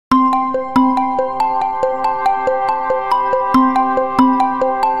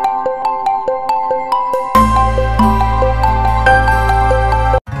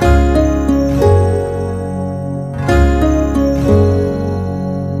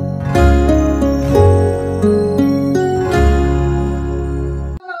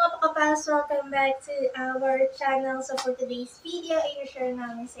channel. So for today's video, i-share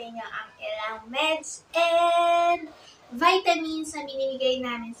namin sa inyo ang ilang meds and vitamins na binibigay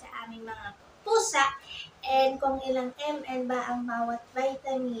namin sa aming mga pusa and kung ilang ml ba ang bawat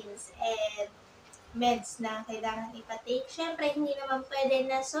vitamins and meds na kailangan ipatake. Siyempre, hindi naman pwede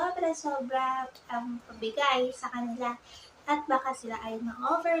na sobra-sobra ang pabigay sa kanila at baka sila ay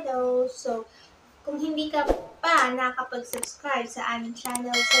ma-overdose. So, kung hindi ka pa nakapag-subscribe sa aming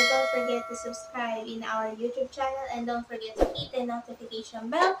channel, so don't forget to subscribe in our YouTube channel and don't forget to hit the notification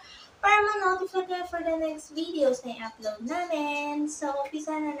bell para ma-notify ka for the next videos na i-upload namin. So,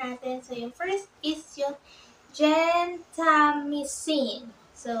 umpisa na natin. So, yung first is yung gentamicin.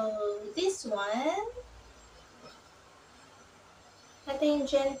 So, this one, ito yung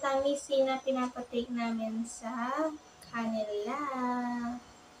gentamicin na pinapatake namin sa kanila.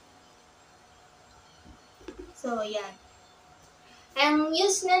 So, yan. Ang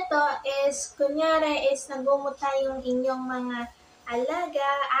use nito is, kunyari, is nagumuta yung inyong mga alaga,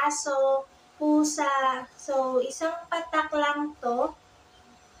 aso, pusa. So, isang patak lang to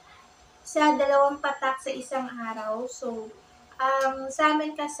sa 2 patak sa isang araw. So, sa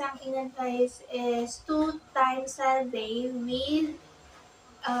amin kasi ang in-advise is 2 times a day with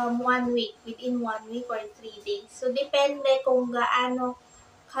 1 week, within 1 week or 3 days. So, depende kung gaano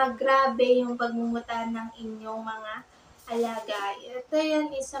kagrabe yung pagmumuta ng inyong mga alaga. Ito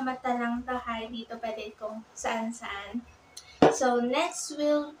yun, isa mata lang tahay. Dito pwede kung saan-saan. So, next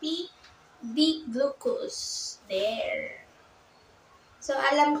will be the glucose. There. So,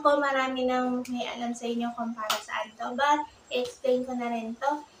 alam ko marami nang may alam sa inyo kung para saan to. But, i-explain ko na rin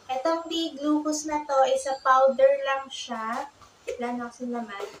to. Itong D-glucose na to is a powder lang siya. Wala na kasi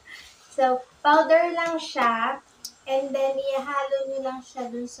naman. So, powder lang siya. And then, ihalo nyo lang siya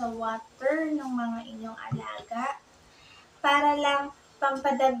dun sa water ng mga inyong alaga para lang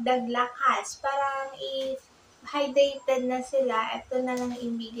pampadagdag lakas. Parang i-hydrated na sila, ito na lang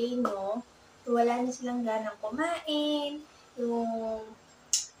ibigay nyo. Wala na silang ganang kumain, yung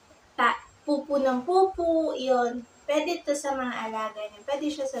pupo ng pupo, yun. Pwede to sa mga alaga nyo.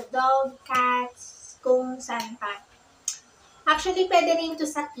 Pwede siya sa dog, cats, kung saan pa. Actually, pwede rin to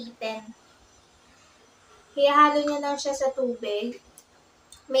sa kitten. Ihalo nyo lang siya sa tubig.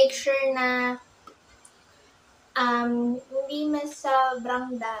 Make sure na hindi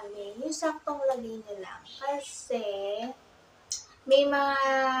sobrang dami. Yung saktong lagay nyo lang. Kasi may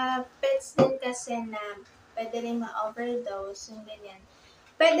mga pets din kasi na pwede rin ma-overdose. Yung ganyan.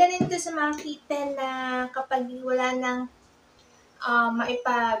 Pwede rin to sa mga kitten na kapag wala nang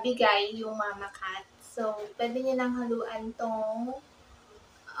maipabigay yung mama cat. So, pwede nyo lang haluan tong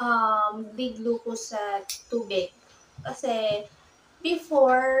big glucose sa tubig. Kasi,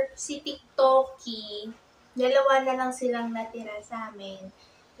 before, si TikToky, 2 na lang silang natira sa amin.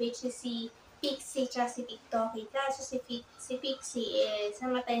 Which is si Pixie at si TikToky. Kaso si Pixie is,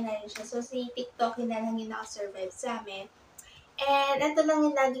 namatay na rin siya. So, si TikToky na lang yung nakasurvive sa amin. And, ito lang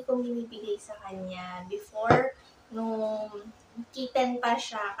yung lagi kong binibigay sa kanya. Before, nung kitten pa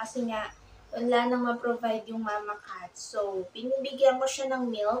siya. Kasi nga, wala nang ma-provide yung mama cat. So, binibigyan ko siya ng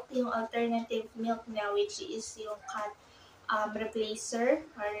milk, yung alternative milk niya, which is yung cat replacer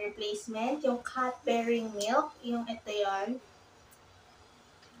or replacement, yung cat-bearing milk, yung ito yon.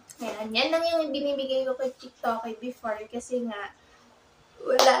 Ayan, yan lang yung binibigay ko kay TikTok before kasi nga,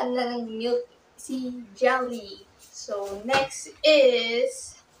 wala na lang milk si Jelly. So, next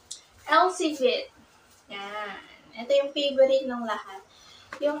is LC-Vit. Yan. Ito yung favorite ng lahat.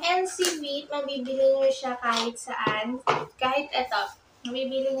 Yung LC-Vit, mabibili nyo siya kahit saan. Kahit ito,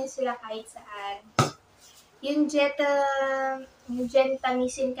 mabibili nyo sila kahit saan. Yung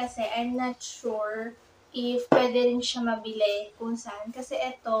gentamicin kasi, I'm not sure if pwede rin siya mabili kung saan. Kasi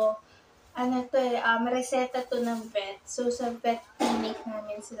ito, reseta to ng vet. So, sa vet clinic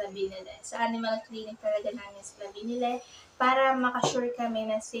namin sila binili. Sa animal clinic talaga namin sila binili para makasure kami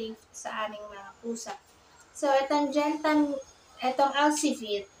na safe sa aming mga pusa. So, itong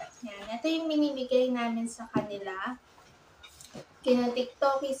LC-Vit, yan. Ito yung binibigay namin sa kanila.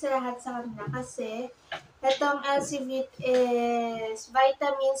 Kina-TikToky sa lahat sa kanila kasi itong LC-Vit is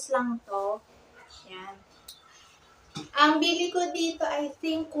vitamins lang to. Yan. Ang bili ko dito, I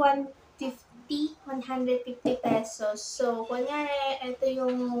think 150 pesos. So, kunyari, ito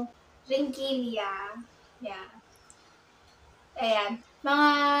yung ringgilia. Yan. Ayan. Mga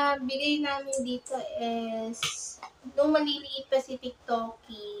bigay namin dito is, nung maliliit pa si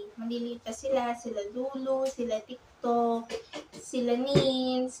TikToky, maliliit pa sila Lulu, sila TikTok, sila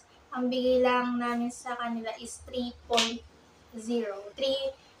Nins, ang bigay lang namin sa kanila is 3.0. 3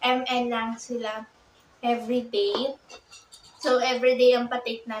 ml lang sila everyday. So, everyday ang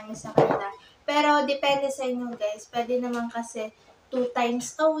patake namin sa kanila. Pero depende sa inyo guys. Pwede naman kasi 2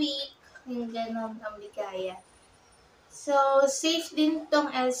 times a week. Yung ganon ang bigaya. So, safe din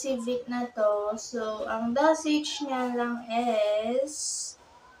tong LC-Vit na to. So, ang dosage niya lang is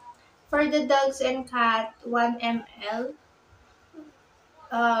for the dogs and cat, 1 ml,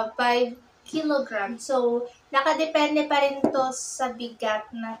 5 kilograms. So, nakadepende pa rin to sa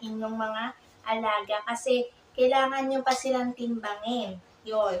bigat ng inyong mga alaga kasi kailangan nyo pa silang timbangin.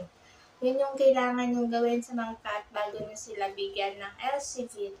 Yun. Yun yung kailangan nyo gawin sa mga cat bago nyo sila bigyan ng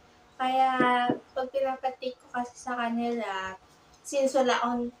LCV. Kaya, pag pinapatik ko kasi sa kanila, since wala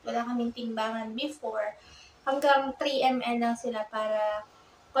kaming timbangan before, hanggang 3 ml lang sila para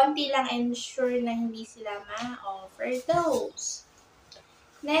konti lang ensure na hindi sila ma-overdose.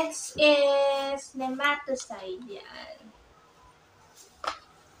 Next is nematicide. Yan.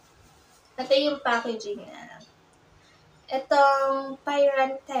 Ito yung packaging niya. Itong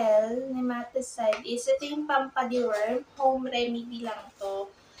Pyrantel nematicide is ito yung pampadiworm. Home remedy lang to.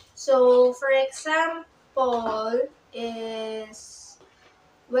 So, for example, is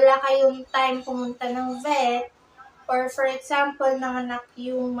wala kayong time pumunta ng vet, or for example, nanganak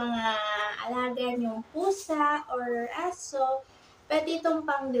yung mga alaga niyong pusa or aso, pwede itong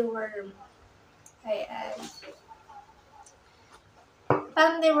pang-deworm. Ayan.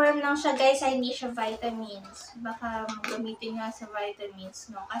 Pang-deworm lang siya guys, hindi siya vitamins. Baka gamitin nga sa vitamins,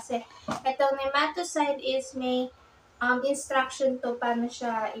 no? Kasi itong nematicide is may instruction to paano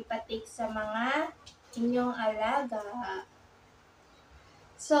siya ipatik sa mga inyong alaga.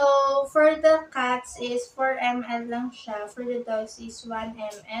 So, for the cats is 4 ml lang siya. For the dogs is 1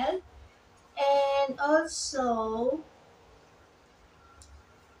 ml. And also,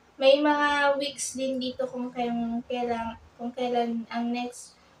 may mga weeks din dito kung kailan ang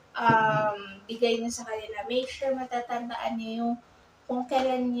next bigay nyo sa kanila. Make sure matatandaan nyo yung kung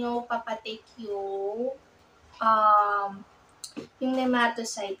kailan nyo papatik yung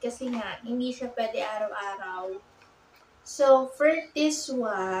nematicide. Kasi nga, hindi siya pwede araw-araw. So, for this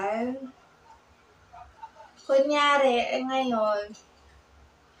one, kunyari, ngayon,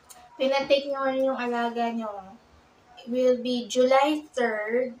 pinatik nyo yung alaga nyo, will be July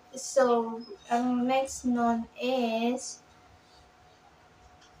 3rd. So, ang next nun is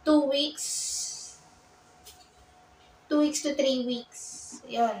 2 weeks. 2 weeks to 3 weeks.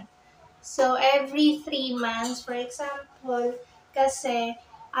 Yun. So, every 3 months, for example, kasi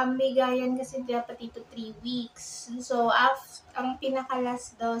ang bigayan kasi dapat ito 3 weeks. So, ang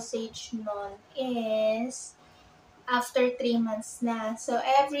pinaka-last dosage nun is after 3 months na. So,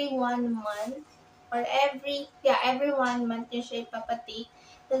 every 1 month, or every 1 month nyo siya ipapatik.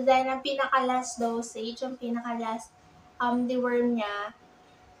 So, then, ang pinaka-last dosage, ang pinaka-last deworm niya,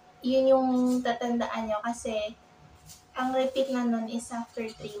 yun yung tatandaan nyo kasi ang repeat na nun is after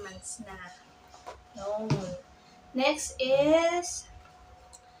 3 months na. No. Next is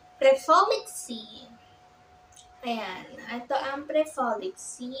Prefolic C. Ayan. Ito ang Prefolic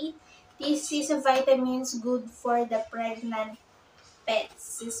C. This is a vitamins good for the pregnant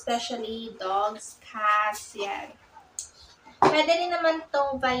pets, especially dogs, cats, yan. Pwede rin naman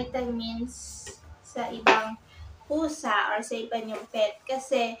tong vitamins sa ibang pusa or sa iba niyong pet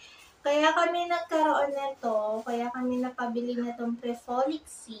kasi kaya kami nagkaroon nito, kaya kami napabili na itong Prefolic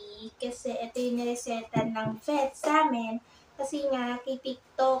C kasi ito yung nireseta ng vet sa amin kasi nga kay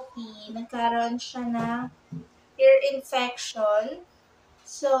TikToky nagkaroon siya ng ear infection.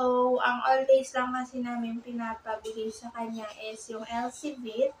 So, ang always lang kasi namin pinapabili sa kanya is yung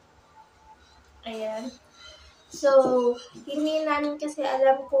LC-Vit. Ayan. So, hindi namin kasi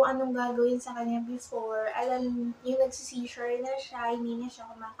alam kung anong gagawin sa kanya before. Alam, yung nagsisseizure na siya, hindi na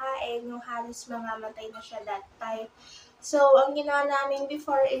siya kumakain, yung halos mamamatay na siya that time. So, ang ginawa namin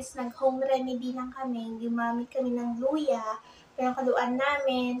before is nag-home remedy lang kami. Gumamit kami ng luya, pinakaluan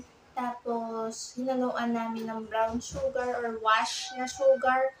namin, tapos hinaluan namin ng brown sugar or wash na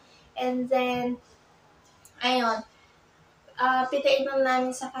sugar. And then, ayun, pitainom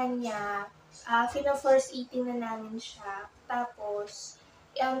namin sa kanya. Fina-force eating na namin siya. Tapos,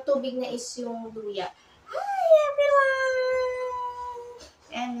 ang tubig na is yung luya. Hi, everyone!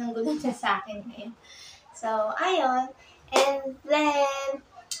 Ayan, nanggulat siya sa akin ngayon. So, ayun. And then,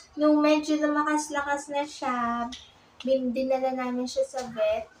 nung medyo lumakas-lakas na siya, dinala namin siya sa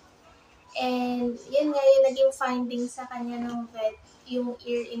vet. And, yun nga yung naging finding sa kanya ng vet, yung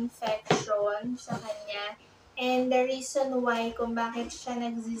ear infection sa kanya. And the reason why kung bakit siya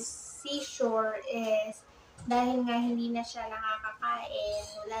nag-seizure is dahil nga hindi na siya nakakakain,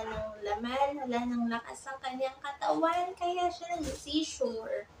 wala nang laman, wala nang lakas ang kanyang katawan, kaya siya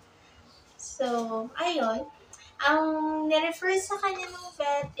nag-seizure. So, ayun. Ang nirefer sa kanya ng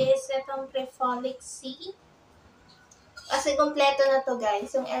vet is itong Prefolic C. Kasi kompleto na to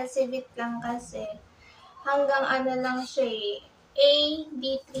guys. Yung LCVIT lang kasi hanggang ano lang siya eh. A,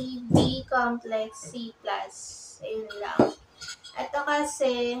 D3, B complex, C+. Ayun lang. Ito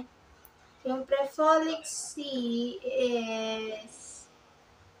kasi, yung Prefolic C is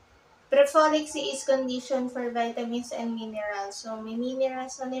Prefolic C is condition for vitamins and minerals. So, may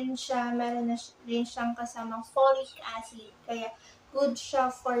minerals na rin siya, meron na rin siyang kasamang folic acid. Kaya, good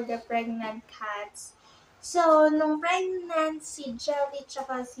siya for the pregnant cats. So, nung pregnant, si Jelly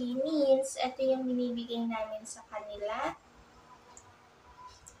tsaka si Means, ito yung binibigay namin sa kanila.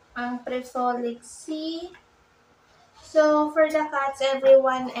 Ang Prefolic C. So, for the cats, every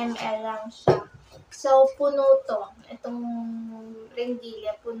 1 ml lang siya. So, puno to. Itong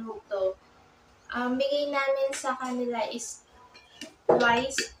rendilla, puno to. Bigay namin sa kanila is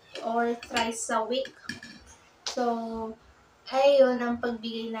twice or thrice a week. So, ayun ang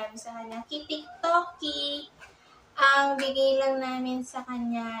pagbigay namin sa kanya. Kitiktoki, ang bigay lang namin sa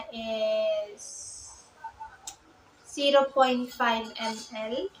kanya is 0.5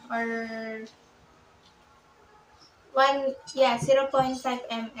 ml or 0.5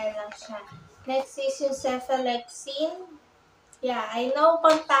 ml lang siya. Next is yung Cephalexin. Yeah, I know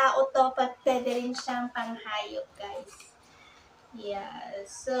pang tao to, but pwede rin siyang panghayop, guys. Yeah,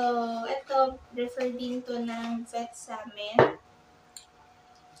 so, ito, refer din to ng vet sa amin.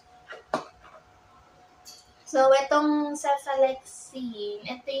 So, itong Cephalexin,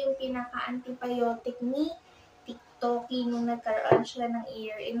 ito yung pinaka-antibiotic ni Tiktoki nung nagkaroon siya ng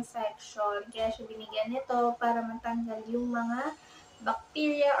ear infection. Kaya siya binigyan nito para matanggal yung mga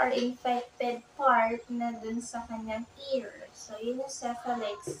bacteria or infected part na dun sa kanyang ear. So, yun yung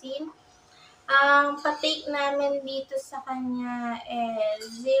Cephalexin. Ang patake namin dito sa kanya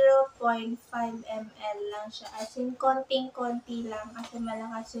is 0.5 ml lang siya. As in, konting-konti lang kasi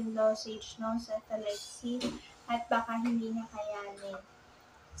malakas yung dosage ng Cephalexin at baka hindi niya kayanin.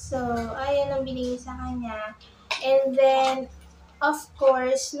 So, ayan ang binigay sa kanya. And then, of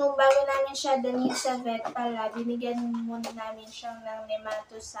course, nung bago namin siya dalhin sa vet pala, binigyan muna namin siya ng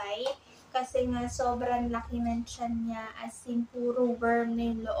nematocide kasi nga sobrang laki ng tiyan niya, as in puro worm na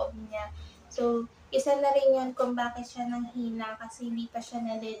yung loob niya. So, isa na rin yun kung bakit siya nanghina kasi hindi pa siya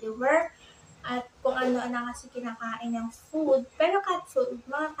na-deliver at kung ano na kasi kinakain ng food. Pero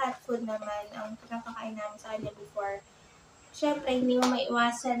mga cat food naman ang pinapakain namin sa kanya before. Siyempre, hindi mo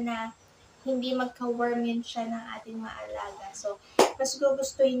maiwasan na hindi magka-worm yun siya ng ating maalaga. So, mas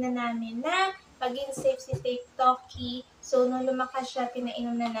gugustuhin na namin na maging safe si Tiktoki. So, nung lumakas siya,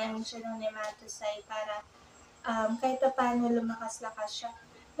 pinainom na namin siya ng nematocide para kahit pa paano lumakas-lakas siya.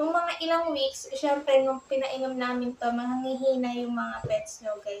 Nung mga ilang weeks, syempre, nung pinainom namin to, manghihina yung mga pets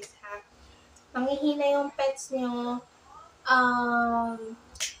nyo, guys, ha? Manghihina yung pets nyo,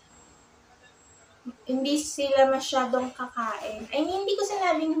 hindi sila masyadong kakain. I mean, hindi ko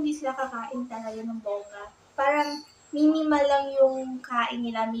sinabing hindi sila kakain talaga ng bongga. Parang minimal lang yung kain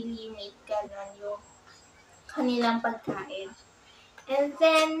nila, milimit, gano'n yung kanilang pagkain. And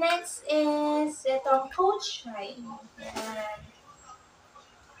then, next is itong Coach Shine. Yan.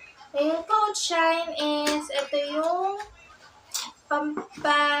 Yung Coach Shine is, ito yung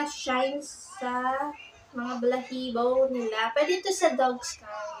pampa-shine sa mga balahibo nila. Pwede ito sa dogs,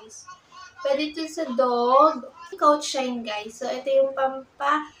 guys. Pwede ito sa dog. Coach Shine, guys. So, ito yung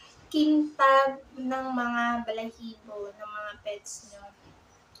pampakintab ng mga balahibo ng mga pets nyo.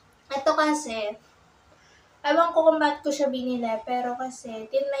 Ito kasi, ewan ko kung ba't ko siya binili, pero kasi,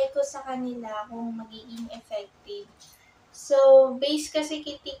 tinry ko sa kanila kung magiging effective. So, based kasi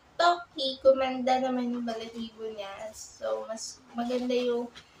kay TikTok, kumanda naman yung balahibo niya. So, mas maganda yung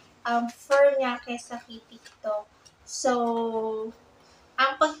fur niya kaysa kay TikTok. So,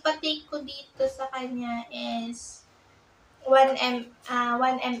 ang pagpatake ko dito sa kanya is 1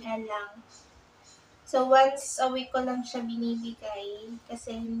 ml lang. So, once a week ko lang siya binibigay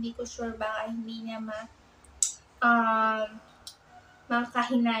kasi hindi ko sure baka hindi niya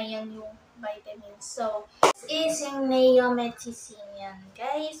makahinayang yung vitamins. So, this is yung neomethicine yan.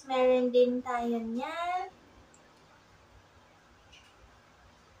 Guys, meron din tayo niyan.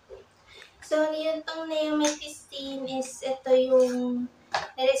 So, yun tong neomethicine is ito yung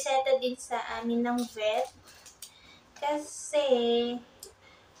nareseta din sa amin ng vet. Kasi,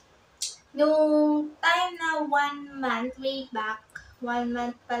 nung time na 1 month, way back, 1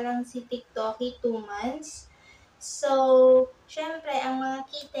 month pa lang si TikToki, 2 months. So, syempre, ang mga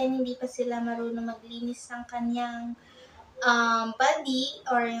kitten, hindi pa sila marunong maglinis ng kanyang body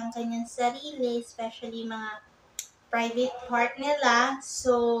or yung kanyang sarili, especially mga private part nila.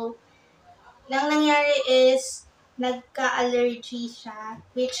 So, nang nangyari is, nagka-allergy siya,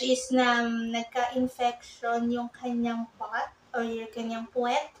 which is na nagka-infection yung kanyang pot or yung kanyang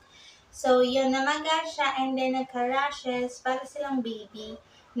puwet. So, yun, namaga siya and then nagka-rashes para silang baby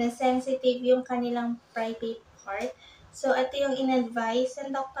na sensitive yung kanilang private part. So, ito yung in-advise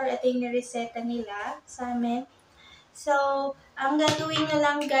ng doctor, ito yung nireseta nila sa amin. So, ang gagawin nyo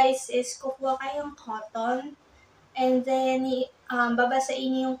lang guys is kukuha kayong cotton and then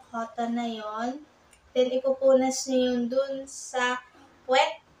babasain nyo yung cotton na yon. Then, ipupunas nyo yun dun sa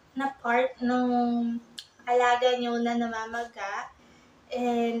wet na part ng alaga nyo na namamaga.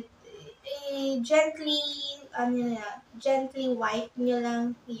 And gently wipe nyo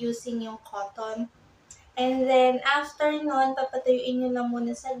lang using yung cotton. And then, after nun, papatuyuin nyo lang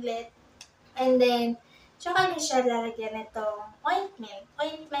muna saglit. And then, tsaka nyo siya lalagyan itong ointment.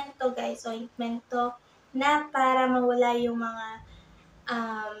 Ointment to guys, ointment to na para mawala yung mga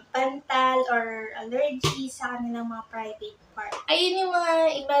pantal or allergy sa kanilang mga private part. Ayun yung mga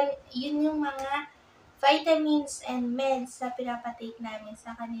yun yung mga vitamins and meds na pinapatake namin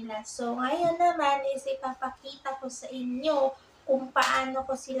sa kanila. So, ngayon naman is ipapakita ko sa inyo kung paano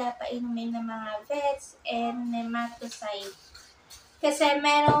ko sila painumin ng mga vets and nematocide. Kasi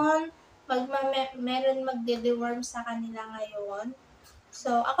meron magde-deworm sa kanila ngayon.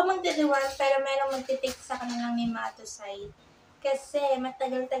 So, ako magde-deworm pero meron magtitake sa kanilang nematocide. Kasi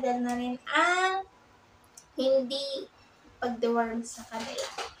matagal-tagal na rin ang hindi pag-deworm sa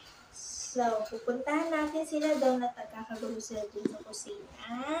kanila. So, pupuntahan natin sila doon at nagkakagulo sila dun sa kusina.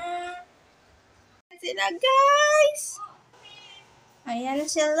 Sila guys! Ayan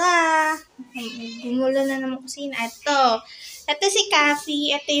sila. Gumulo na naman kusina. Ito si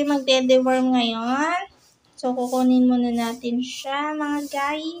Kathy. Ito yung magde-deworm ngayon. So, kukunin muna natin siya mga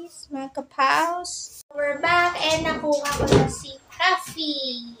guys, mga kapaws. We're back and nakuha ko na si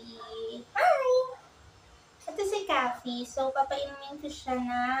Kathy. Hi! Ito si Kathy. So, papainumin ko siya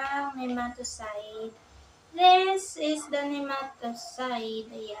ng nematocide. This is the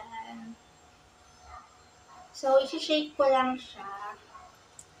nematocide. Ayan. So, isi-shake ko lang siya.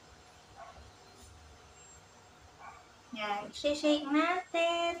 Ayan. Isi-shake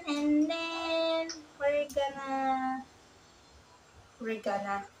natin. And then, we're gonna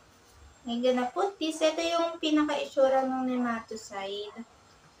put this. Ito yung pinaka-itsura ng nematocide.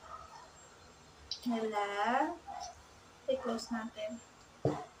 Wala. I-close natin.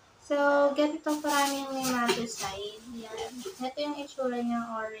 So, ganito karami yung nematocide. Yan. Ito yung itsura niya,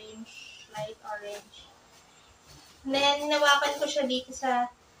 orange, light orange. Then, hinawakan ko siya dito sa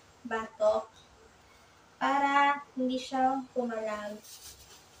batok para hindi siya pumalag.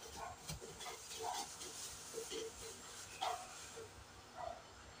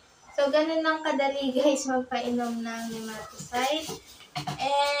 So, ganun lang kadali guys magpainom ng nematocide.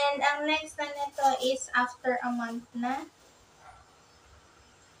 And, ang next na nito is after a month na.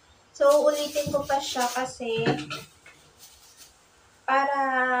 So, ulitin ko pa siya kasi para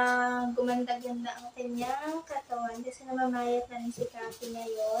gumanda-ganda ang kanyang katawan kasi namamayat na rin si Kathy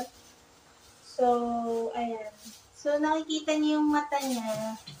ngayon. So, ayan. So, nakikita niyo yung mata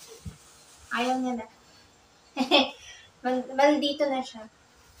niya. Ayaw niya na. Maldito na siya.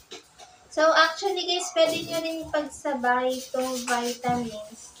 So, actually guys, pwede nyo rin pagsabay itong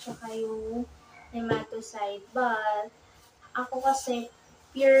vitamins tsaka yung nematocide. But, ako kasi,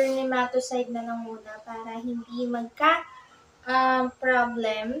 pure nematocide na lang muna para hindi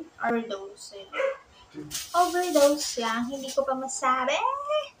problem. Overdose. Overdose lang. Hindi ko pa masabi.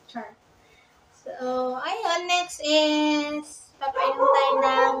 Char. So, ayun. Next is, papainom tayo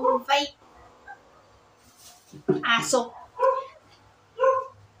ng aso.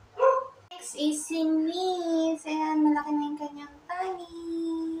 Next is si Miss. Ayan, malaki na yung kanyang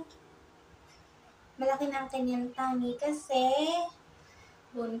tummy. Malaki na ang kanyang tummy kasi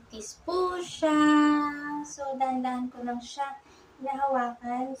buntis po siya. So, dahan-dahan ko lang siya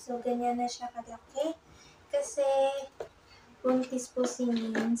nahawakan. So, ganyan na siya kalaki. Kasi, buntis po si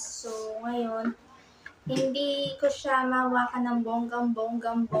Miss. So, ngayon, hindi ko siya mahawakan ng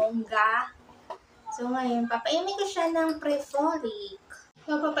bonggang-bongga. So, ngayon, papainumin ko siya ng Prefolic.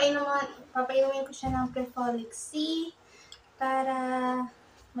 So, papainumin ko siya ng Prefolic C para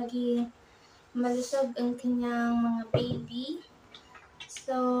maging malusog ang kanyang mga baby.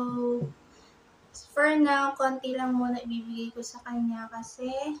 So, for now, konti lang muna ibibigay ko sa kanya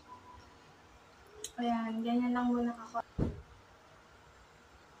kasi ayan, ganyan lang muna ako.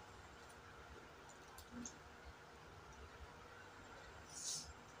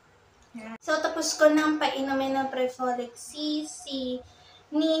 So, tapos ko nang painumin ng Prefolic C, si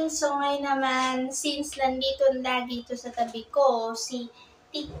Nin. So, ngayon naman, since nandito lagi ito sa tabi ko, si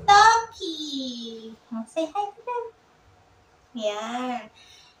TikToky. Say hi to them. Yan.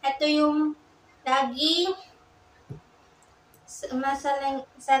 Ito yung laging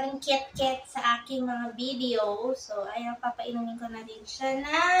saling kit-kit sa aking mga video. So, ayan, papainumin ko na din siya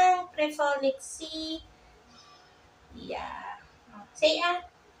ng Prefolic C. Yeah. Say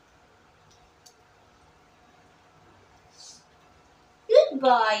good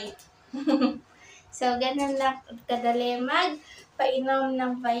boy. So, ganun lang kadali magpainom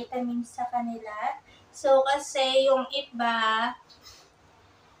ng vitamins sa kanila. So, kasi yung iba,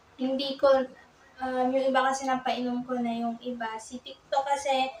 hindi ko, yung iba kasi napainom ko na yung iba. Si TikTok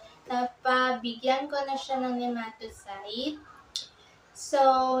kasi, napabigyan ko na siya ng nematocide. So,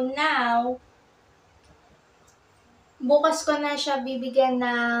 now, bukas ko na siya bibigyan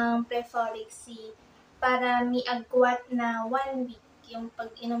ng Prefolic C para miagwat na 1 week yung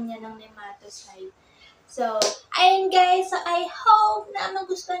pag-inom niya ng nematocide. So, ayun guys, so I hope na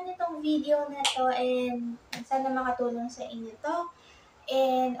magustuhan niyo tong video na to and sana makatulong sa inyo to.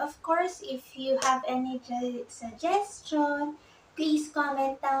 And of course, if you have any suggestion, please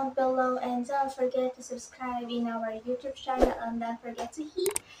comment down below and don't forget to subscribe in our YouTube channel and don't forget to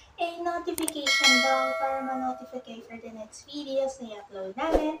hit a notification bell para ma-notify for the next videos na i-upload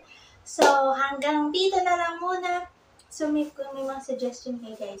namin. So, hanggang dito na lang muna. So, kung may mga suggestion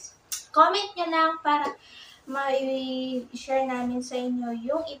kayo guys, comment nyo lang para ma-share namin sa inyo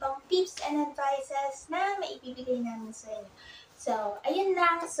yung ibang tips and advices na maibibigay namin sa inyo. So, ayun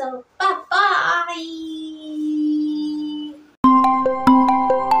lang. So, bye-bye!